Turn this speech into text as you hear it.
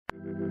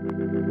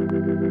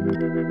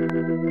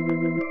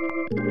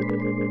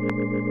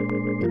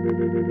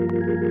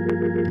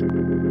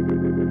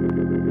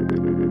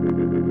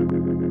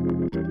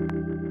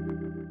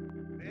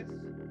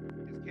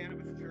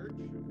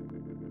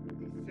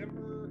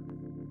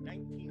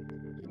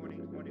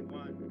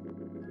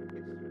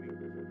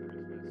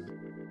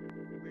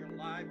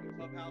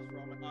Clubhouse, for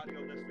all my audio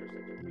listeners.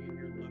 Thank you for being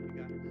here. Love you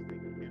guys.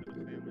 Thank you,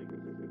 Cannabis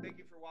family. Thank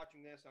you for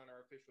watching this on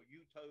our official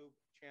YouTube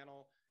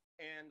channel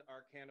and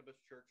our Cannabis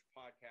Church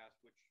podcast,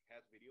 which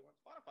has video on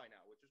Spotify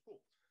now, which is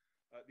cool.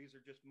 These are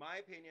just my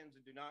opinions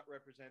and do not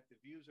represent the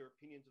views or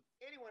opinions of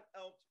anyone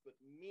else but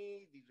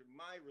me. These are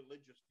my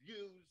religious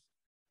views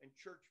and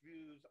church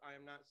views. I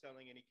am not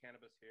selling any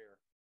cannabis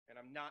here, and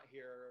I'm not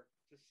here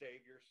to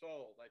save your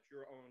soul. That's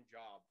your own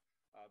job.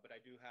 But I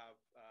do have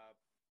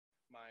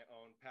my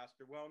own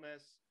Pastor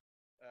Wellness,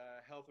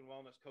 health and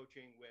wellness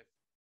coaching with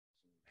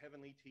some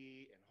heavenly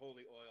tea and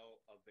holy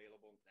oil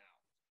available now.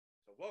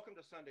 So welcome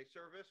to Sunday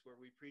service, where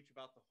we preach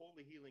about the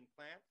holy healing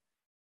plant,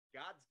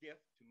 God's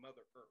gift to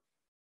Mother Earth,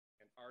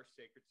 and our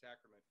sacred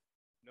sacrament.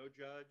 No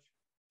judge,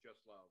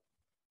 just love.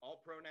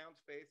 All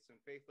pronouns, faiths,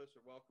 and faithless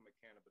are welcome at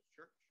Cannabis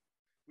Church.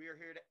 We are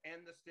here to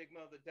end the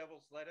stigma of the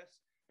devil's lettuce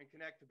and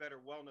connect to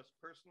better wellness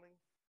personally,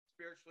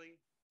 spiritually,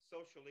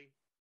 socially,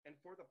 and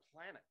for the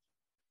planet.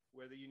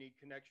 Whether you need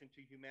connection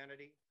to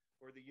humanity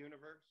or the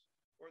universe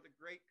or the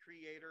great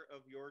creator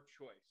of your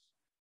choice,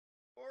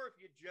 or if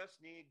you just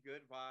need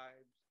good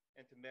vibes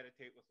and to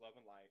meditate with love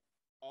and light,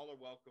 all are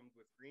welcomed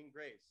with green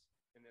grace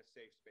in this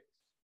safe space.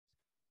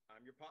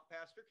 I'm your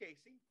Pastor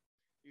Casey.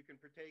 You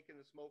can partake in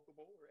the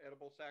smokable or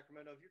edible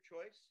sacrament of your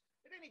choice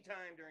at any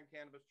time during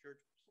Cannabis Church.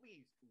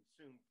 Please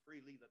consume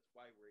freely. That's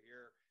why we're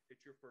here.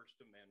 It's your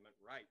First Amendment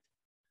right.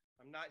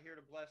 I'm not here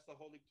to bless the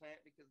holy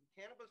plant because the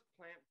cannabis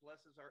plant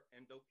blesses our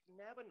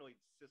endocannabinoid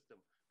system.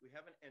 We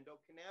have an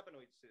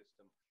endocannabinoid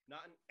system,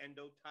 not an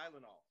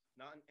endo-Tylenol,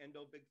 not an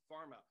endo-big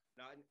pharma,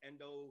 not an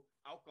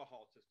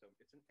endo-alcohol system.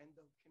 It's an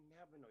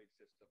endocannabinoid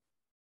system.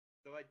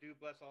 So I do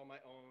bless all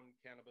my own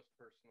cannabis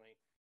personally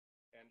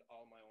and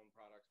all my own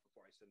products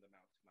before I send them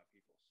out to my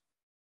peoples.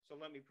 So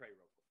let me pray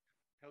real quick.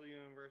 Hello,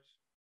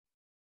 universe.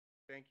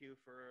 Thank you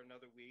for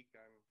another week.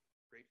 I'm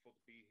grateful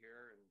to be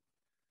here and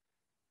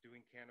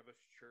doing Cannabis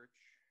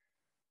Church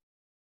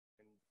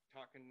and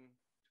talking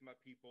to my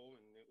people.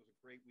 And it was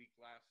a great week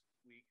last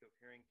week of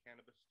hearing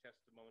cannabis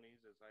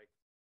testimonies as I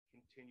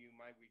continue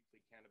my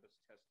weekly cannabis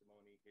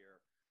testimony here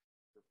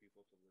for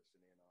people to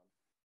listen in on.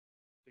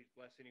 Please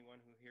bless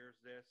anyone who hears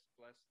this.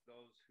 Bless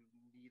those who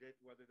need it,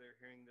 whether they're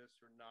hearing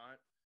this or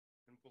not.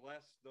 And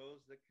bless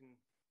those that can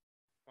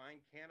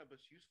find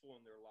cannabis useful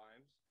in their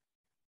lives.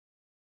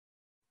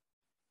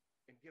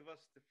 And give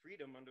us the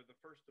freedom under the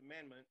First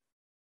Amendment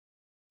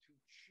to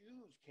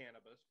choose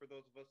cannabis for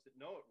those of us that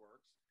know it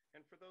works,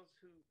 and for those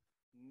who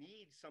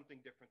need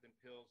something different than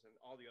pills and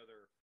all the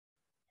other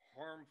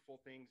harmful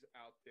things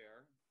out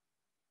there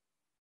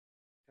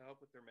to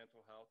help with their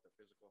mental health, their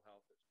physical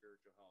health, their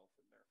spiritual health,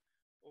 and their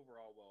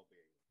overall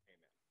well-being.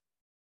 Amen.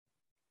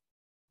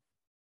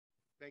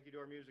 Thank you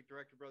to our music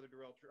director, Brother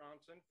Darrell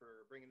Johnson,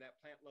 for bringing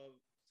that plant love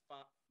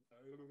spot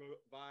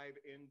vibe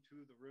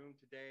into the room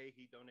today.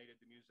 He donated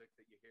the music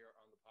that you hear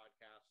on the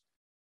podcast.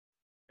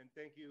 And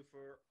thank you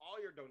for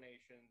all your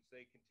donations.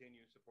 They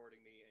continue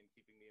supporting me and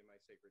keeping me in my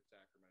sacred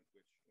sacrament,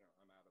 which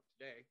I'm out of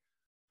today.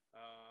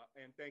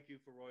 And thank you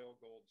for Royal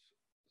Gold's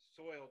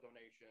soil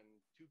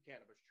donation to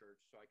Cannabis Church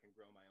so I can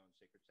grow my own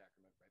sacred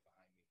sacrament right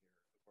behind me here,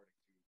 according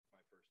to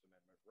my First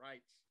Amendment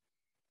rights.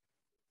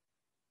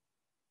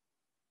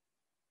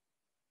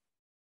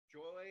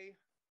 Joy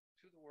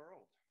to the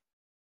world.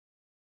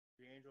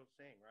 The angels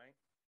sing, right?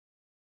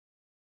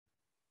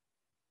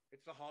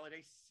 It's the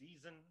holiday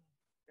season.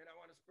 And I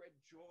want to spread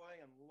joy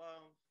and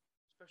love,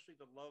 especially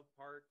the love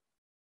part.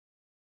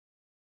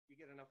 You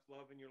get enough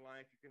love in your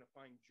life, you're going to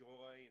find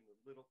joy in the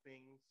little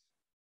things.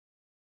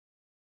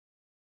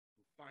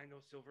 And find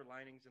those silver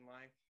linings in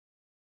life.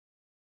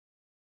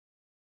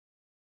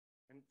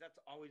 And that's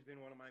always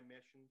been one of my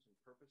missions and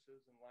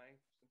purposes in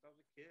life since I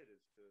was a kid,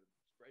 is to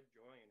spread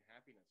joy and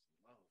happiness and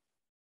love.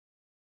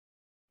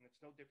 And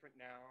it's no different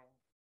now.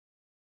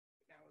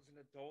 But now as an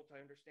adult,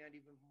 I understand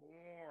even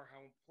more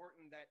how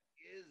important that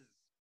is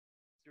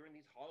during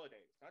these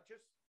holidays. Not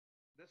just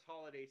this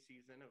holiday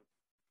season of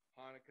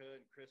Hanukkah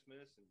and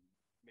Christmas, and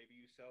maybe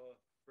you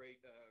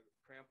celebrate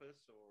Krampus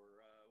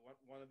or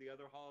one of the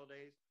other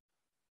holidays.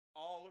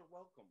 All are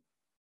welcome.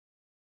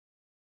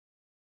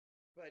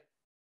 But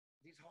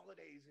these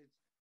holidays,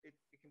 it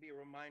can be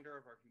a reminder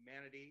of our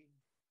humanity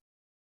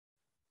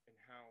and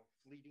how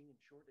fleeting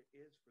and short it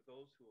is for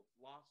those who have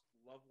lost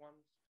loved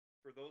ones,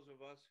 for those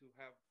of us who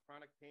have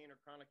chronic pain or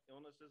chronic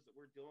illnesses that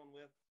we're dealing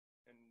with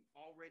and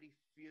already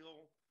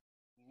feel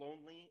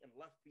lonely and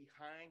left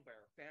behind by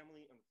our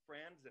family and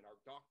friends and our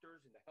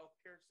doctors and the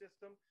healthcare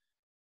system.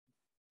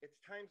 It's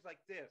times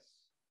like this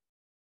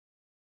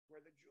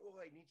where the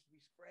joy needs to be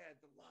spread,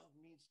 the love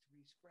needs to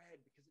be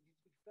spread, because it needs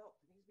to be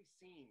felt, it needs to be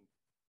seen,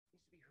 it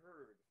needs to be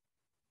heard,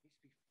 it needs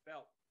to be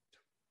felt.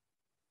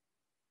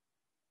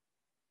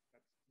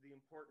 That's the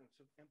importance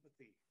of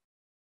empathy.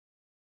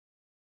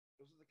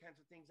 Those are the kinds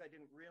of things I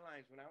didn't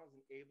realize when I was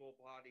an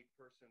able-bodied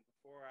person,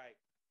 before I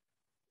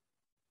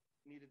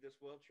needed this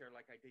wheelchair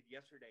like I did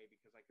yesterday,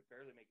 because I could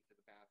barely make it to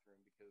the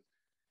bathroom because,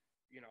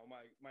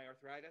 my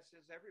arthritis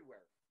is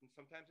everywhere. And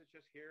sometimes it's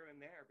just here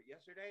and there. But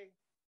yesterday,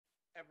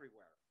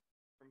 everywhere.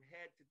 From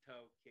head to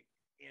toe, kicked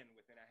in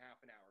within a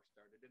half an hour.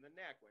 Started in the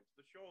neck, went to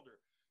the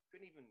shoulder.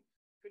 Couldn't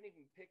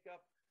even pick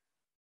up.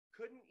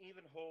 Couldn't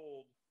even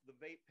hold the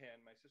vape pen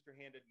my sister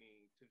handed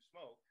me to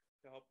smoke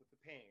to help with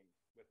the pain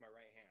with my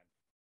right hand.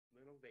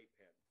 Little vape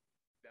pen.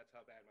 That's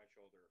how bad my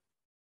shoulder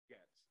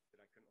gets, that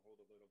I couldn't hold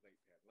a little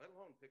vape pen, let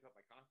alone pick up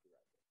my coffee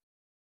right there.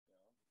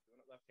 Doing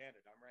it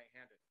left-handed. I'm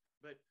right-handed.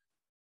 But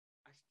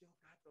I still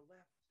got the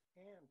left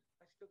hand.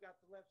 I still got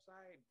the left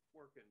side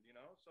working,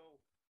 So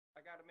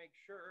I got to make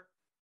sure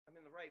I'm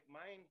in the right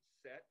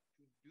mindset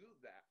to do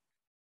that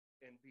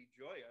and be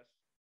joyous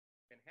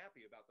and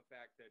happy about the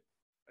fact that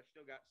I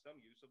still got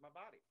some use of my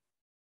body.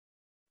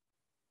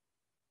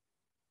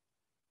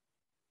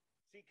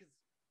 See, because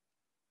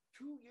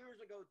 2 years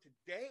ago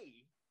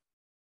today,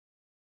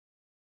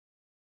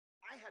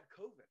 I had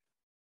COVID.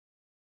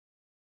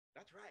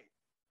 That's right.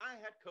 I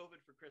had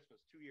COVID for Christmas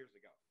 2 years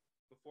ago.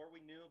 Before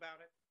we knew about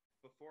it,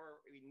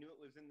 before we knew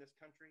it was in this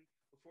country,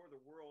 before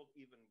the world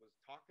even was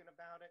talking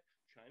about it.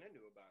 China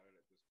knew about it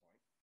at this point,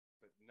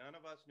 but none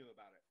of us knew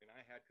about it, and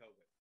I had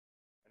COVID.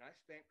 And I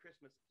spent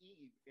Christmas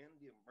Eve in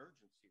the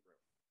emergency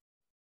room.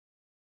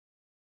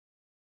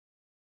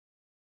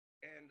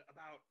 And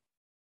about,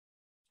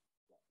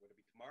 would it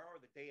be tomorrow or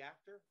the day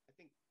after? I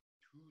think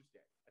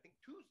Tuesday. I think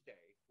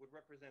Tuesday would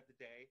represent the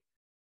day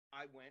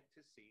I went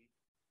to see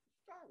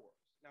Star Wars.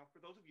 Now,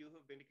 for those of you who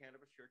have been to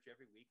Cannabis Church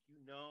every week,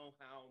 you know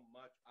how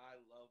much I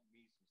love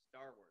me some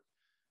Star Wars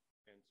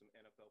and some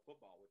NFL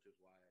football, which is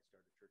why I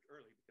started church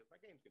early, because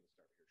my game's going to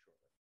start here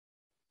shortly.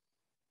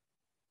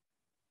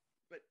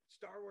 But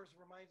Star Wars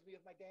reminds me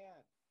of my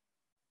dad.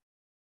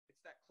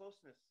 It's that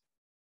closeness.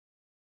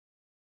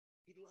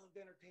 He loved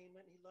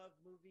entertainment. He loved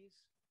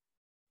movies.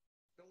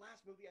 The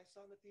last movie I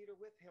saw in the theater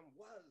with him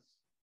was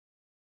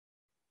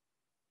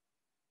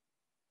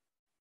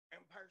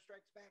Empire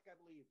Strikes Back, I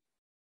believe.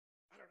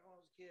 I don't know,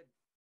 I was a kid.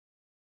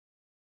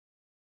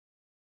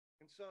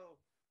 And so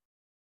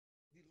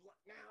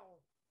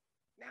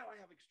now I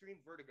have extreme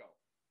vertigo.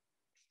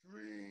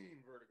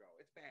 Extreme vertigo.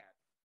 It's bad.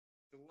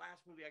 The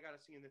last movie I got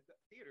to see in the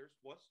theaters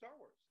was Star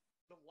Wars.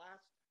 The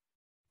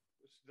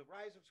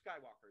Rise of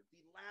Skywalker, the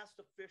last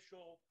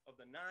official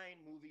of the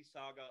 9-movie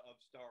saga of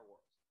Star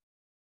Wars.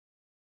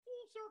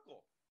 Full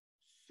circle.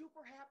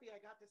 Super happy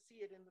I got to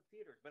see it in the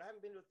theaters, but I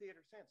haven't been to a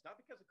theater since.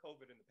 Not because of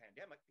COVID and the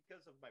pandemic,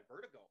 because of my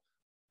vertigo.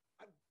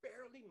 I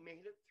barely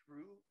made it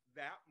through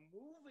that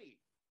movie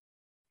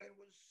and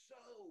was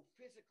so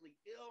physically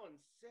ill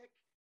and sick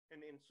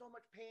and in so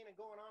much pain and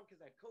going on because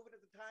I had COVID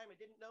at the time. I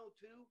didn't know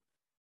too.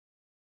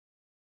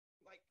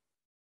 Like,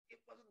 it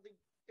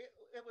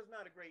was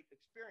not a great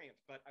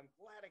experience, but I'm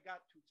glad I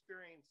got to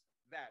experience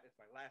that as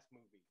my last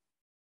movie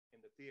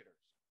in the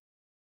theaters.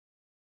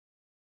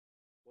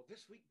 Well,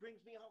 this week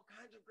brings me all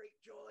kinds of great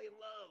joy and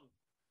love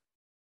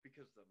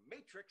because The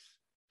Matrix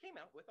came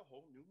out with a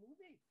whole new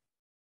movie.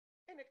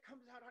 And it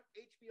comes out on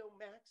HBO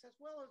Max as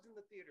well as in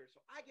the theater. So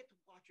I get to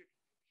watch it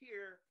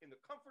here in the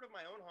comfort of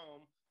my own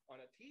home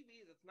on a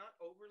TV that's not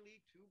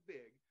overly too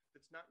big,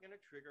 that's not going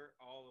to trigger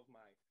all of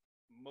my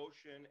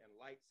motion and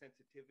light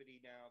sensitivity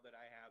now that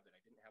I have that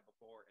I didn't have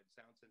before, and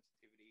sound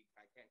sensitivity.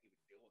 I can't even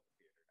deal with the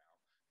theater now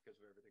because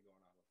of everything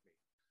going on with me,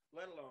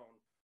 let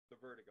alone the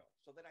vertigo.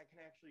 So that I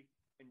can actually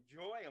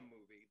enjoy a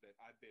movie that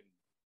I've been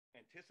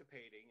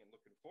anticipating and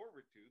looking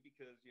forward to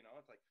because,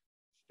 it's like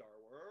Star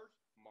Wars,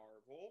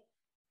 Marvel.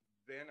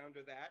 Then under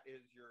that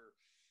is your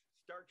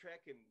Star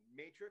Trek and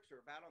Matrix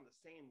are about on the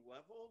same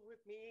level with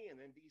me, and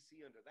then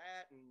DC under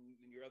that, and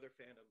your other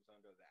fandoms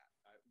under that.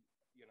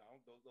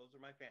 Those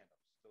are my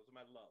fandoms. Those are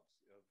my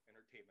loves of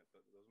entertainment.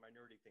 Those are my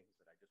nerdy things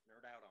that I just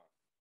nerd out on.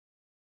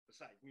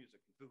 Besides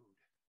music and food.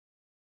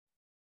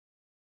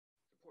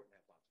 It's important to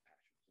have lots of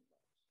passions and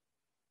loves.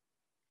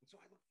 And so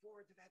I look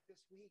forward to that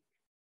this week.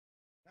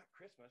 Not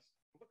Christmas.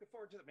 I'm looking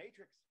forward to The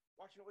Matrix.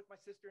 Watching it with my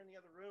sister in the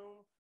other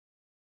room.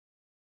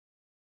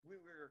 We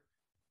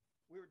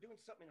were doing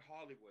something in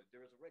Hollywood.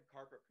 There was a red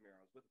carpet premiere.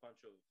 I was with a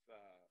bunch of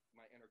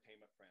my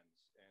entertainment friends,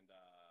 and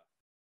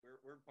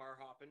we're bar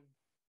hopping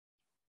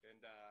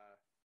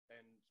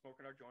and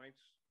smoking our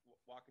joints,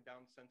 walking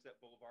down Sunset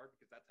Boulevard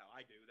because that's how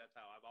I do. That's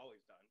how I've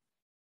always done.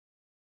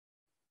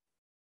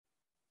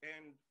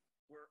 And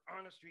we're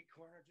on a street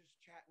corner just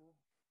chatting,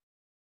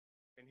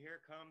 and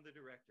here come the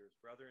directors,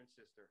 brother and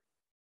sister,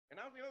 and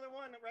I was the only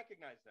one that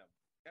recognized them,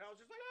 and I was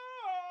just like,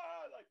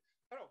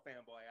 I don't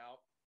fanboy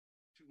out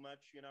too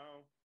much,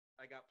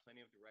 I got plenty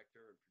of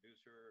director and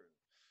producer and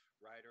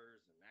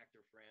writers and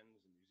actor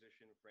friends and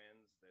musician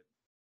friends that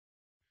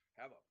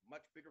have a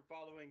much bigger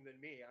following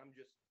than me. I don't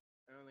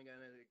think I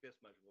have this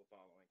much of a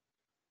following.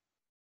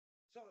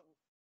 So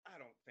I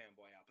don't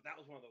fanboy out, but that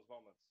was one of those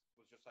moments.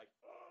 It was just like,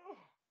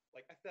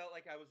 like I felt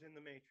like I was in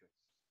the Matrix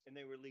and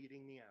they were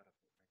leading me out of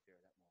it right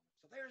there at that moment.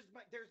 So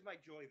there's my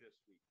joy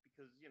this week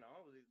because,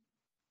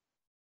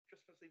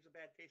 Christmas leaves a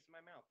bad taste in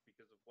my mouth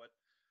because of what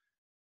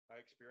I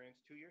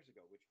experienced 2 years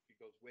ago, which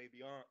goes way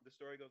beyond, the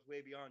story goes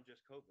way beyond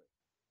just COVID.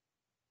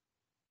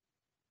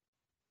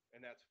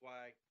 And that's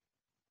why,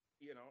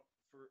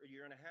 for a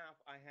year and a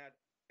half, I had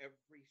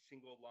every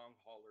single long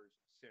hauler's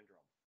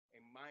syndrome.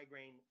 a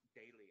migraine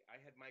daily.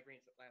 I had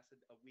migraines that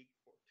lasted a week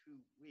or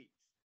 2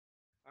 weeks.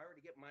 I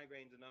already get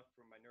migraines enough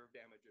from my nerve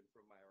damage and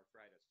from my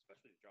arthritis,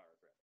 especially the jaw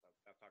arthritis.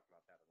 I've talked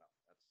about that enough.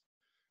 That's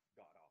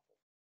god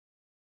awful,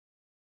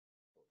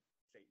 or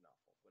Satan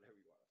awful, whatever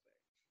you want to say.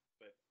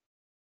 But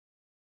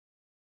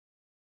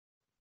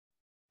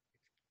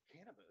it's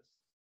cannabis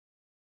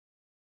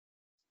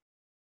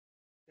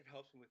that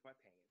helps me with my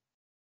pain,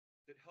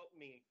 that helped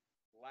me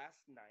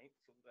last night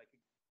so that I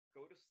could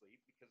go to sleep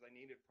because I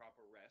needed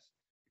proper rest,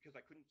 because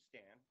I couldn't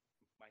stand.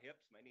 My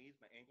hips, my knees,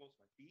 my ankles,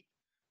 my feet,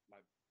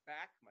 my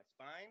back, my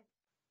spine,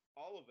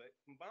 all of it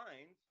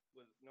combined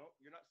was no,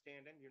 you're not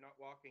standing, you're not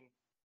walking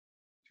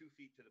 2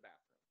 feet to the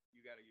bathroom.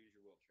 You got to use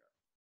your wheelchair.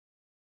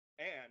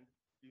 And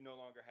you no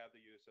longer have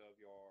the use of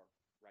your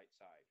right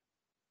side.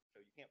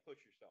 So you can't push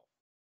yourself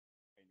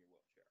in your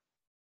wheelchair.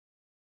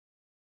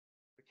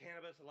 The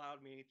cannabis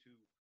allowed me to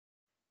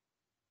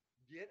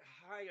get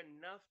high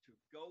enough to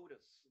go to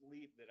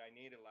sleep that I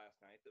needed last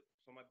night,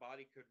 so my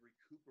body could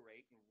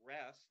recuperate and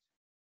rest,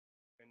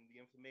 and the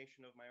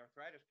inflammation of my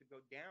arthritis could go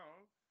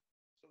down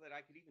so that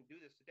I could even do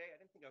this today. I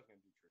didn't think I was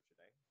going to do church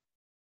today.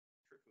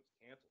 Church was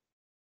canceled.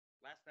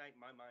 Last night,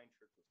 in my mind,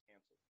 church was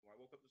canceled. When I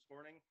woke up this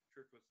morning,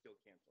 church was still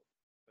canceled.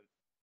 But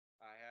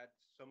I had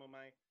some of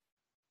my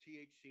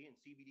THC and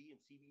CBD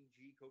and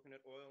CBG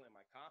coconut oil in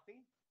my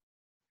coffee,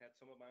 had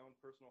some of my own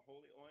personal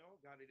holy oil,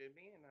 got it in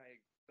me, and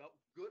I felt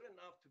good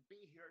enough to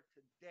be here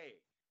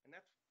today. And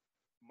that's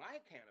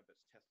my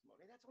cannabis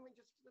testimony. That's only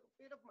just a little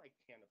bit of my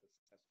cannabis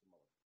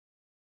testimony.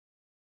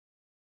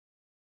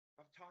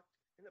 I've talked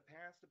in the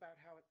past about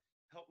how it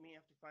helped me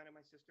after finding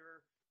my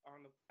sister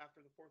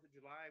after the 4th of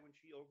July when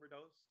she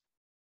overdosed.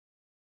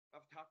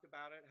 I've talked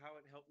about it, how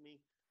it helped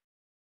me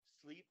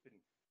sleep and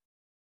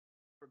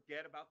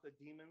forget about the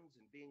demons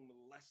and being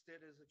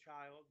molested as a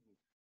child.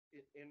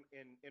 And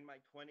in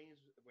my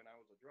 20s, when I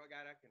was a drug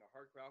addict and a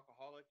hardcore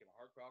alcoholic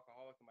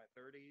in my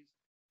 30s,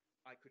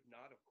 I could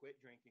not have quit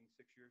drinking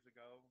 6 years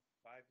ago,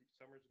 5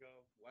 summers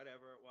ago,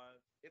 whatever it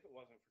was, if it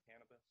wasn't for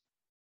cannabis.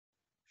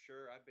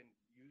 Sure, I've been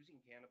using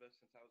cannabis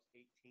since I was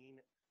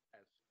 18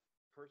 as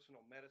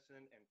personal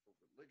medicine and for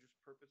religious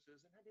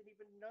purposes, and I didn't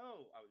even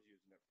know I was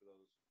using it for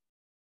those,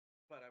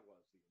 but I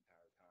was the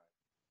entire time.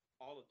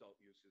 All adult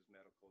use is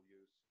medical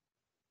use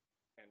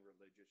and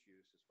religious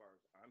use as far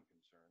as I'm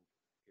concerned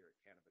here at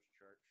Cannabis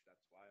Church.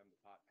 That's why I'm the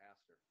pot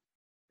pastor.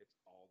 It's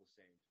all the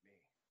same to me.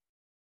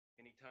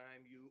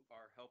 Anytime you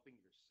are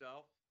helping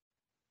yourself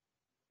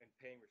and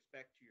paying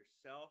respect to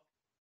yourself,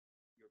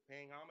 you're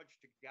paying homage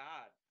to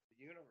God,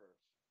 the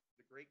universe,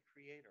 the great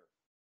creator.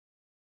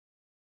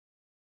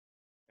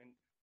 And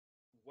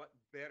what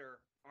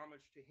better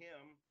homage to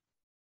him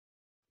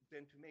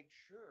than to make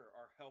sure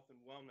our health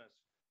and wellness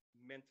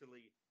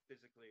mentally,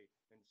 physically,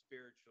 and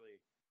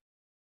spiritually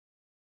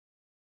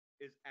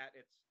is at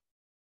its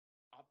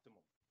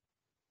optimum.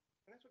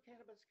 And that's what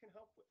cannabis can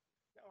help with.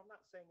 Now, I'm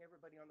not saying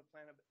everybody on the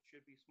planet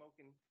should be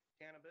smoking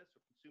cannabis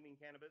or consuming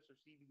cannabis or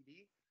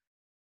CBD.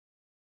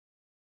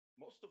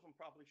 Most of them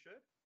probably should.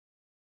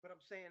 But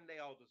I'm saying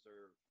they all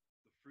deserve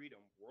the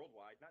freedom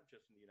worldwide, not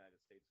just in the United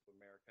States of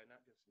America,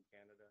 not just in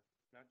Canada,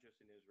 not just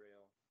in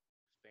Israel,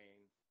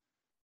 Spain,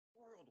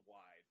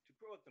 worldwide, to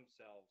grow it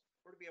themselves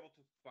or to be able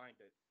to find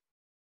it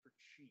for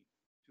cheap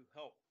to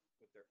help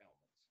with their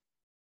ailments.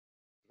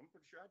 I'm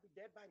pretty sure I'd be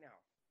dead by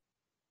now.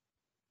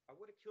 I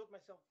would have killed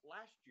myself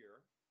last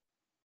year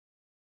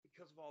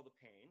because of all the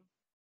pain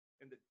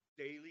and the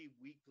daily,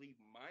 weekly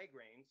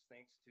migraines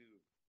thanks to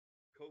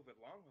COVID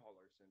long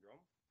hauler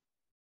syndrome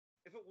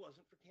if it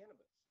wasn't for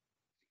cannabis.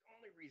 It's the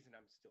only reason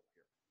I'm still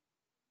here.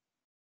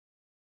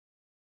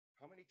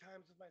 How many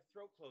times has my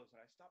throat closed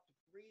and I stopped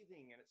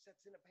breathing and it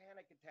sets in a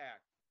panic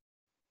attack?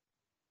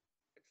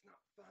 It's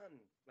not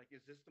fun. Like,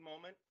 is this the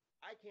moment?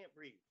 I can't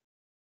breathe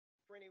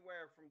for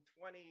anywhere from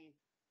 20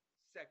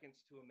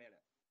 seconds to a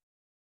minute.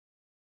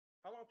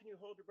 How long can you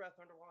hold your breath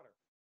underwater?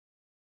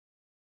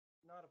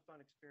 Not a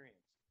fun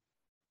experience.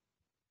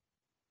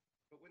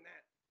 But when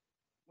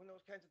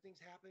those kinds of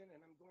things happen and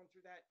I'm going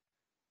through that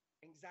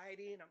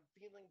anxiety and I'm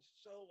feeling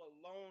so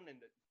alone and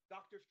the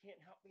doctors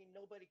can't help me,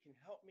 nobody can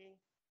help me,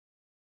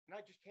 and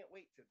I just can't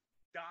wait to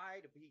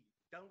die, to be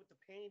done with the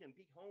pain and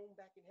be home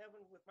back in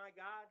heaven with my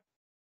God,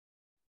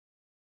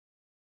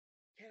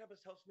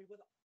 cannabis helps me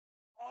with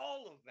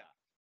all of that.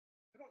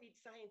 I don't need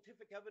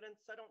scientific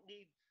evidence. I don't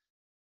need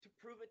to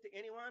prove it to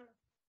anyone.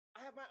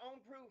 I have my own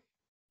proof.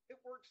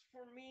 It works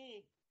for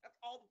me. That's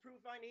all the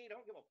proof I need. I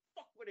don't give a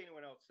fuck what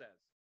anyone else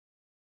says.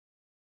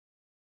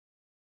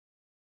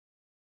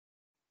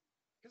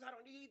 Because I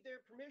don't need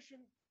their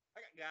permission.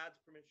 I got God's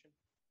permission.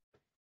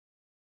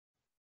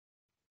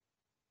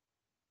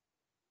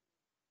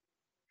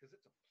 Because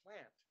it's a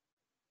plant.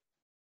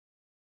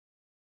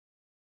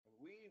 And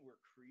we were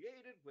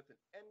created with an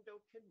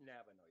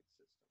endocannabinoid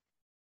system.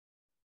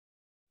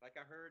 Like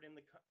I heard in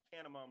the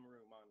Canamom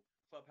room on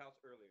Clubhouse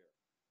earlier.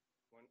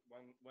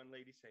 One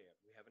lady say it.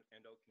 We have an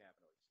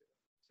endocannabinoid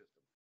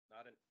system,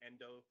 not an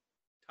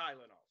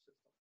endo-Tylenol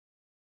system.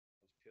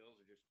 Those pills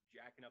are just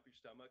jacking up your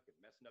stomach and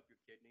messing up your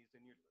kidneys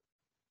and your liver.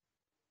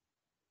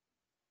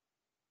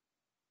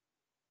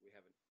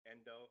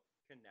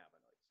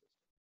 endocannabinoid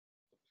system.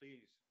 So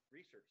please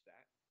research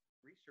that.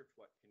 Research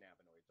what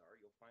cannabinoids are.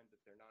 You'll find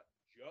that they're not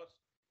just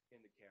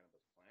in the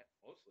cannabis plant,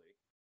 mostly.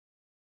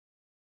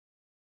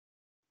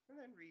 And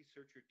then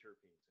research your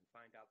terpenes and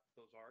find out that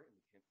those are in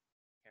the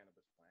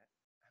cannabis plant,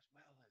 as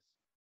well as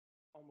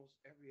almost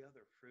every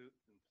other fruit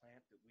and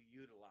plant that we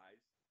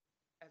utilize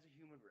as a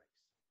human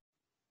race.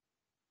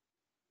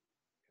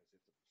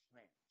 Because it's a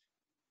plant,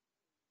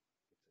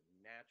 it's a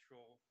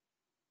natural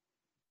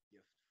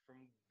gift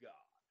from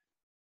God.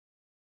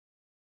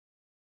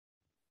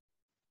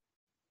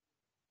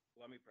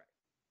 Let me pray.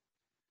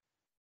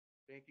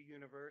 Thank you,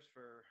 universe,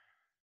 for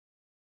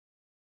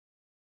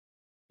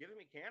giving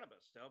me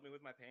cannabis to help me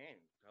with my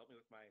pain, to help me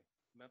with my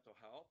mental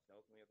health, to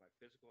help me with my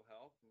physical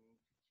health, and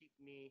to keep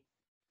me,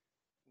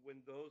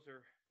 when those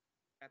are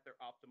at their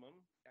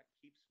optimum, that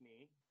keeps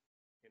me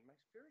in my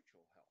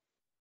spiritual health.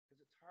 Because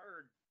it's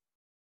hard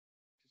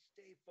to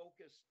stay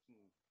focused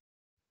and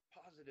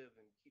positive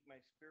and keep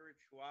my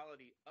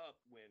spirituality up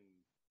when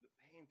the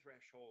pain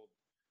threshold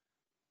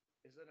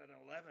is at an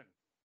 11.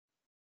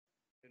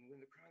 And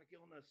when the chronic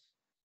illness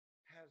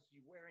has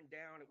you wearing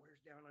down, it wears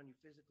down on you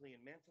physically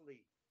and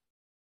mentally.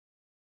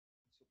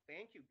 So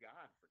thank you,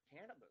 God, for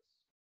cannabis.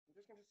 I'm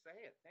just going to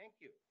say it. Thank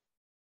you.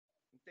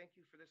 And thank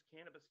you for this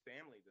cannabis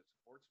family that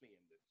supports me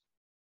and that's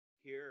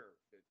here,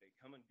 that they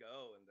come and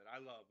go, and that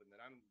I love, and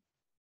that I'm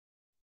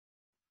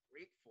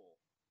grateful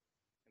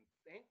and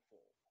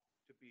thankful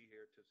to be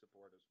here to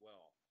support as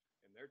well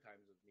in their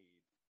times of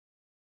need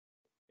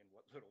in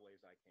what little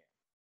ways I can.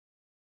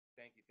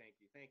 Thank you,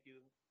 thank you, thank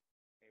you.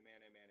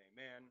 Amen, amen,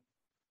 amen.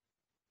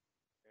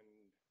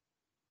 And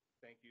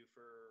thank you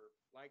for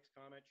likes,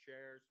 comments,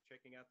 shares,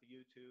 checking out the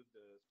YouTube,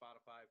 the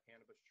Spotify of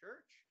Cannabis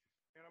Church.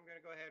 And I'm going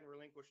to go ahead and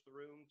relinquish the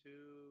room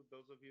to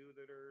those of you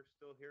that are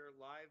still here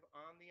live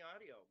on the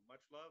audio.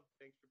 Much love.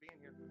 Thanks for being